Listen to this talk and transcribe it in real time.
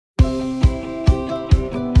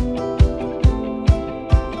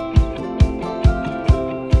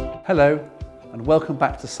Hello and welcome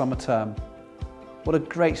back to summer term. What a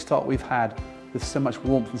great start we've had with so much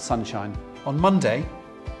warmth and sunshine. On Monday,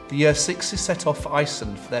 the Year 6s set off for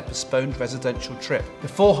Iceland for their postponed residential trip.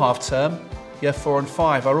 Before half term, Year 4 and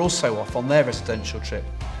 5 are also off on their residential trip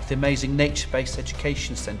to the amazing nature-based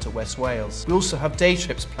education centre West Wales. We also have day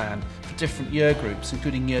trips planned for different year groups,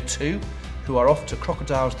 including Year 2, who are off to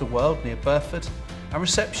Crocodiles the World near Burford, and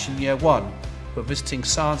Reception Year 1, who are visiting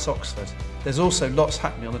Science Oxford. There's also lots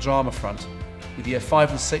happening on the drama front, with Year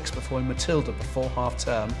 5 and 6 performing Matilda before half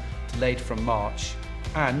term, delayed from March,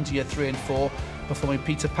 and Year 3 and 4 performing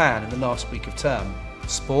Peter Pan in the last week of term.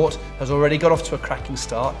 Sport has already got off to a cracking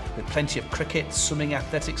start, with plenty of cricket, swimming,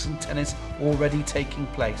 athletics and tennis already taking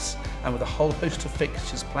place, and with a whole host of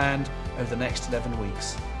fixtures planned over the next 11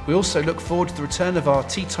 weeks. We also look forward to the return of our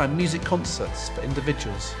tea time music concerts for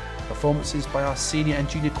individuals, performances by our senior and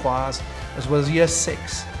junior choirs, as well as Year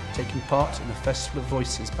 6 taking part in the Festival of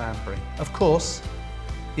Voices Banbury. Of course,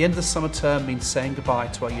 the end of the summer term means saying goodbye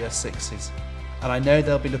to our Year 6s, and I know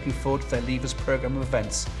they'll be looking forward to their Leavers programme of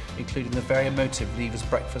events, including the very emotive Leavers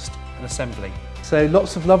breakfast and assembly. So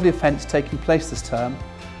lots of lovely events taking place this term,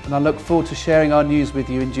 and I look forward to sharing our news with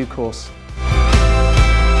you in due course.